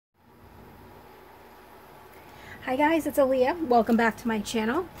Hi guys, it's Alia. Welcome back to my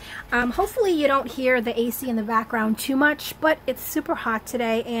channel. Hopefully you don't hear the AC in the background too much, but it's super hot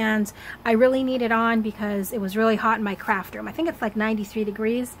today and I really need it on because it was really hot in my craft room. I think it's like 93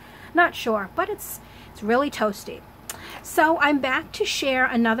 degrees. Not sure, but it's really toasty. So I'm back to share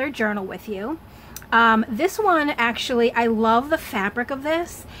another journal with you. This one, actually, I love the fabric of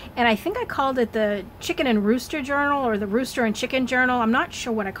this, and I think I called it the Chicken and Rooster Journal or the Rooster and Chicken Journal. I'm not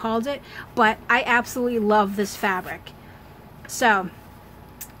sure what I called it, but I absolutely love this fabric. So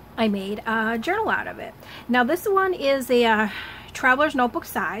I made a journal out of it. Now this one is a traveler's notebook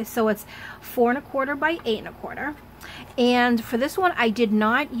size, so it's 4 1/4 by 8 1/4. And for this one, I did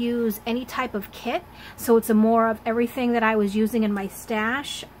not use any type of kit, so it's a more of everything that I was using in my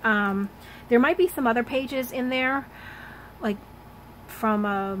stash. There might be some other pages in there, like from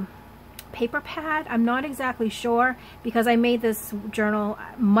a paper pad. I'm not exactly sure because I made this journal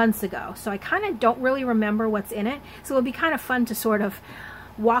months ago, so I kind of don't really remember what's in it. So it would be kind of fun to sort of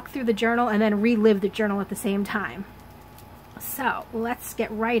walk through the journal and then relive the journal at the same time. So let's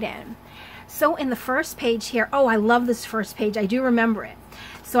get right in. So in the first page here, oh, I love this first page. I do remember it.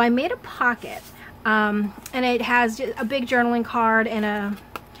 So I made a pocket, and it has a big journaling card and a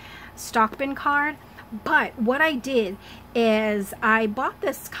stock bin card. But what I did is I bought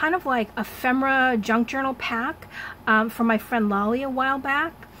this kind of like ephemera junk journal pack from my friend Lolly a while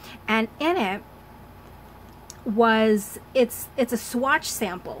back, and in it was it's a swatch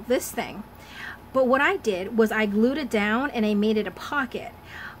sample, this thing. But what I did was I glued it down and I made it a pocket.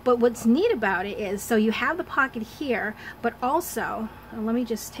 But what's neat about it is, so you have the pocket here, but also, let me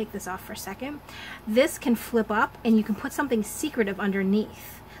just take this off for a second. This can flip up and you can put something secretive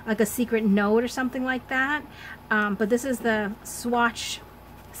underneath, like a secret note or something like that. But this is the swatch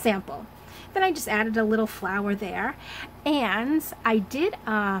sample. Then I just added a little flower there, and I did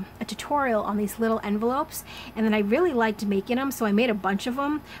a tutorial on these little envelopes, and then I really liked making them, so I made a bunch of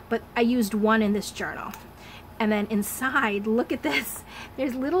them, but I used one in this journal. And then inside, look at this,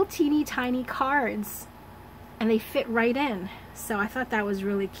 there's little teeny tiny cards, and they fit right in. So I thought that was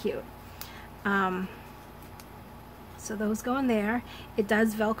really cute. So those go in there. It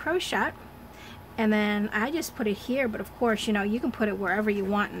does Velcro shut. And then I just put it here, but of course, you know, you can put it wherever you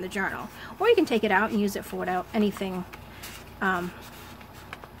want in the journal. Or you can take it out and use it for anything that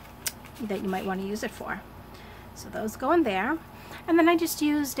you might want to use it for. So those go in there. And then I just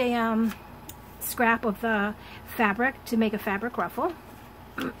used a scrap of the fabric to make a fabric ruffle.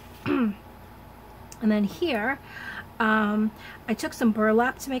 And then here, I took some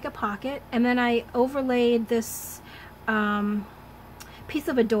burlap to make a pocket, and then I overlaid this piece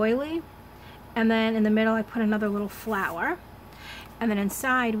of a doily, and then in the middle I put another little flower, and then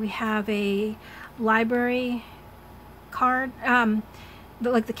inside we have a library card,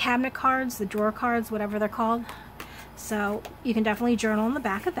 like the cabinet cards, the drawer cards, whatever they're called. So you can definitely journal on the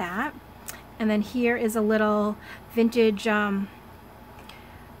back of that. And then here is a little vintage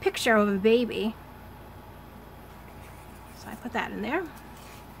picture of a baby. So I put that in there.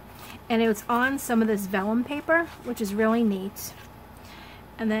 And it was on some of this vellum paper, which is really neat.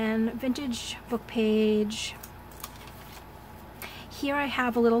 And then vintage book page. Here I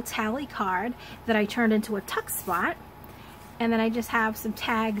have a little tally card that I turned into a tuck spot. And then I just have some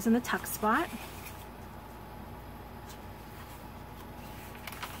tags in the tuck spot.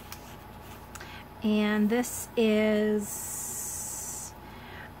 And this is,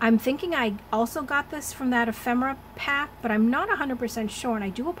 I'm thinking I also got this from that ephemera pack, but I'm not 100% sure, and I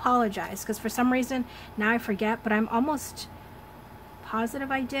do apologize because for some reason now I forget, but I'm almost positive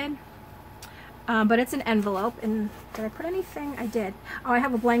I did. But it's an envelope, and did I put anything? I did. Oh, I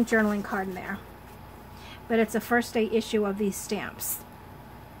have a blank journaling card in there, but it's a first day issue of these stamps.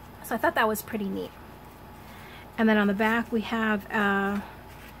 So I thought that was pretty neat. And then on the back we have a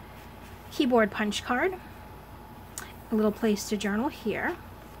keyboard punch card, a little place to journal here,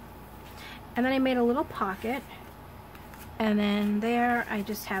 and then I made a little pocket, and then there I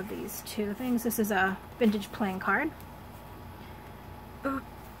just have these two things. This is a vintage playing card.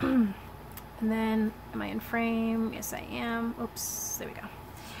 And then, am I in frame? Yes, I am. Oops, there we go.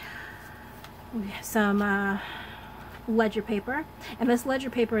 We have some ledger paper, and this ledger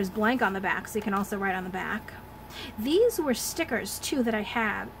paper is blank on the back, so you can also write on the back. These were stickers too that I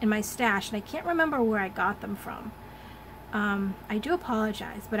had in my stash, and I can't remember where I got them from. I do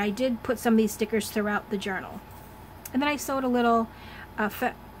apologize, but I did put some of these stickers throughout the journal. And then I sewed a little, it's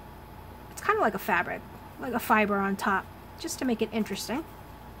kind of like a fabric, like a fiber on top, just to make it interesting.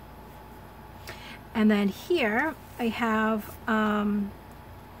 And then here I have, do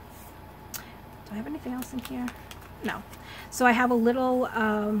I have anything else in here? No. So I have a little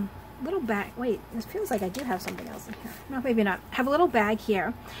little bag. Wait, this feels like I do have something else in here. No, maybe not. I have a little bag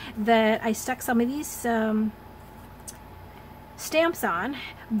here that I stuck some of these stamps on,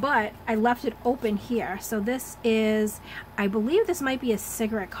 but I left it open here. So this is, I believe this might be a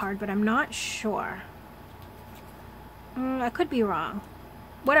cigarette card, but I'm not sure. I could be wrong.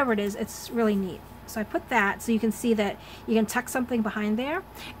 Whatever it is, it's really neat. So I put that so you can see that you can tuck something behind there,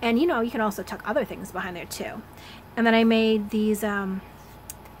 and you know, you can also tuck other things behind there too. And then I made these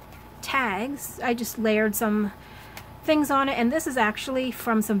tags. I just layered some things on it, and this is actually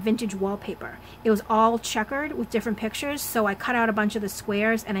from some vintage wallpaper. It was all checkered with different pictures, so I cut out a bunch of the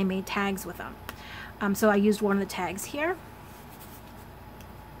squares and I made tags with them. So I used one of the tags here.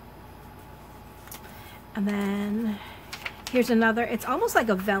 And then here's another. It's almost like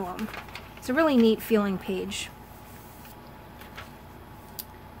a vellum. It's a really neat feeling page.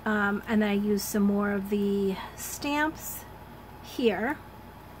 And then I used some more of the stamps here.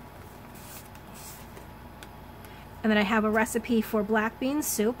 And then I have a recipe for black bean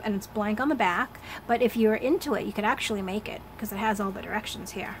soup, and it's blank on the back, but if you're into it, you could actually make it because it has all the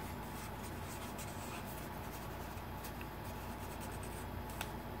directions here.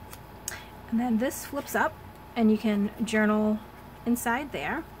 And then this flips up and you can journal inside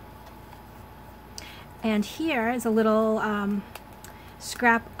there. And here is a little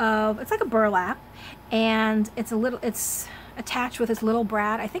scrap of, it's like a burlap, and it's attached with this little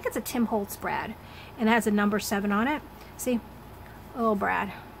brad. I think it's a Tim Holtz brad, and it has a number 7 on it. See, a little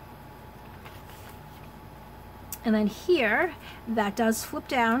brad. And then here, that does flip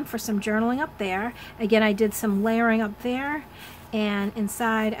down for some journaling up there. Again, I did some layering up there, and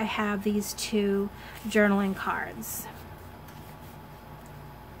inside I have these 2 journaling cards.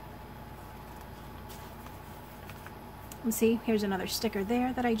 And see, here's another sticker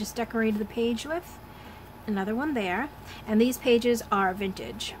there that I just decorated the page with. Another one there. And these pages are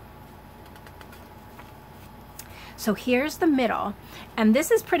vintage. So here's the middle, and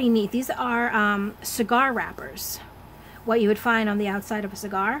this is pretty neat. These are cigar wrappers, what you would find on the outside of a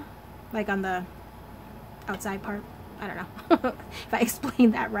cigar, like on the outside part. I don't know if I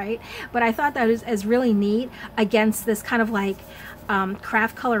explained that right, but I thought that is really neat against this kind of like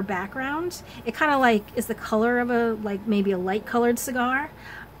craft color background. It kind of like is the color of a, like maybe a light colored cigar.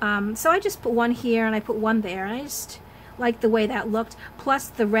 So I just put one here and I put one there, and I just like the way that looked. Plus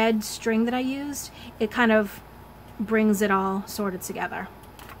the red string that I used, it kind of brings it all sorted together.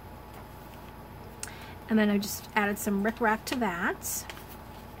 And then I just added some rickrack to that.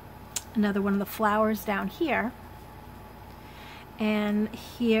 Another one of the flowers down here. And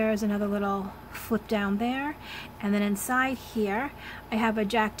here's another little flip down there. And then inside here, I have a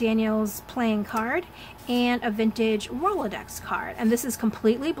Jack Daniel's playing card and a vintage Rolodex card. And this is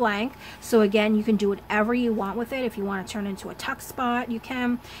completely blank. So again, you can do whatever you want with it. If you want to turn it into a tuck spot, you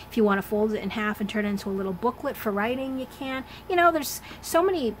can. If you want to fold it in half and turn it into a little booklet for writing, you can. You know, there's so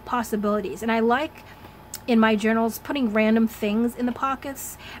many possibilities. And I like, in my journals, putting random things in the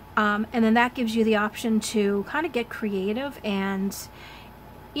pockets, and then that gives you the option to kind of get creative and,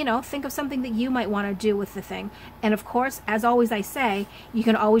 you know, think of something that you might want to do with the thing. And of course, as always I say, you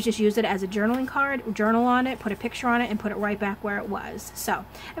can always just use it as a journaling card, journal on it, put a picture on it, and put it right back where it was. So,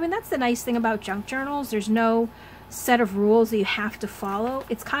 I mean, that's the nice thing about junk journals. There's no set of rules that you have to follow.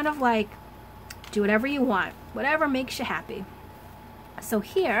 It's kind of like, do whatever you want, whatever makes you happy. So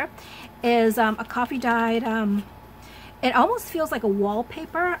here is a coffee dyed, it almost feels like a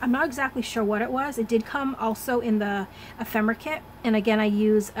wallpaper. I'm not exactly sure what it was. It did come also in the ephemera kit. And again, I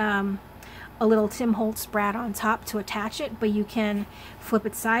use a little Tim Holtz brad on top to attach it, but you can flip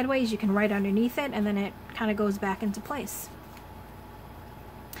it sideways, you can write underneath it, and then it kind of goes back into place.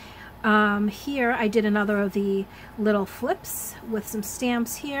 Here I did another of the little flips with some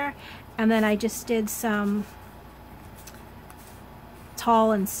stamps here, and then I just did some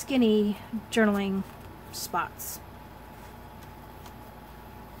tall and skinny journaling spots.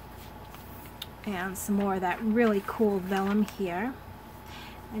 And some more of that really cool vellum here.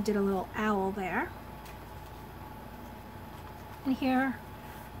 I did a little owl there. And here,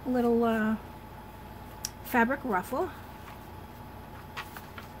 a little fabric ruffle.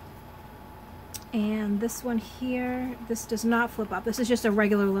 And this one here, this does not flip up. This is just a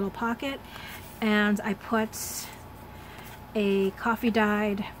regular little pocket. And I put a coffee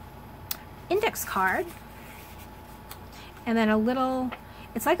dyed index card. And then a little,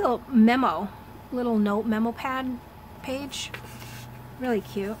 it's like a memo, little note memo pad page. Really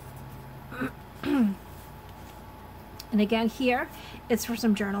cute. And again here, it's for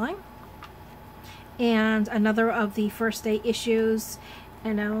some journaling. And another of the first day issues.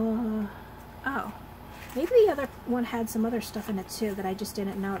 And oh, Maybe the other one had some other stuff in it too that I just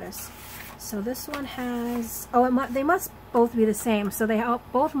didn't notice. So this one has, oh, they must both be the same. So they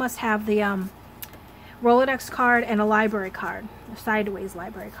both must have the Rolodex card and a library card, a sideways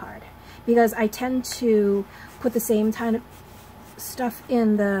library card. Because I tend to put the same kind of stuff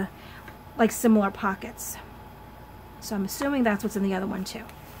in the, like, similar pockets. So I'm assuming that's what's in the other one too.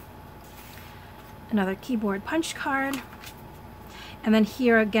 Another keyboard punch card. And then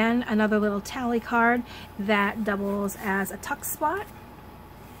here again, another little tally card that doubles as a tuck spot.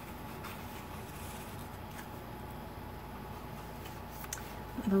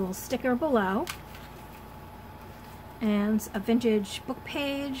 With a little sticker below. And a vintage book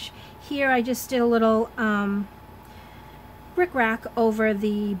page. Here I just did a little bric-a-brac over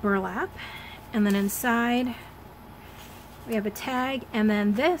the burlap. And then inside we have a tag, and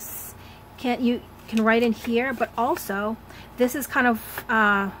then this you can write in here, but also this is kind of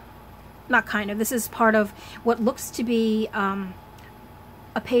this is part of what looks to be a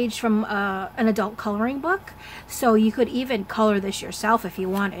page from an adult coloring book. So you could even color this yourself if you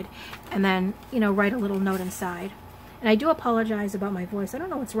wanted, and then, you know, write a little note inside. And I do apologize about my voice. I don't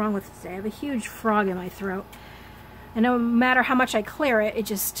know what's wrong with it today. I have a huge frog in my throat, and no matter how much I clear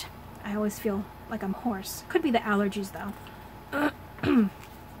it, I always feel like I'm hoarse. Could be the allergies though.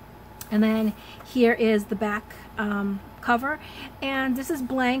 And then here is the back cover, and this is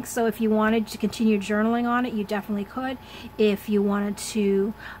blank, so if you wanted to continue journaling on it, you definitely could. If you wanted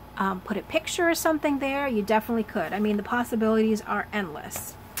to put a picture or something there, you definitely could. I mean, the possibilities are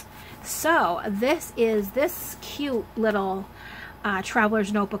endless. So this is this cute little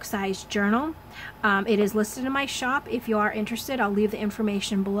Traveler's Notebook sized journal. It is listed in my shop. If you are interested, I'll leave the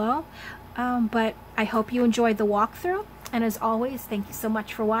information below. But I hope you enjoyed the walkthrough. And as always, thank you so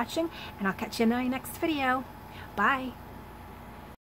much for watching, and I'll catch you in my next video. Bye.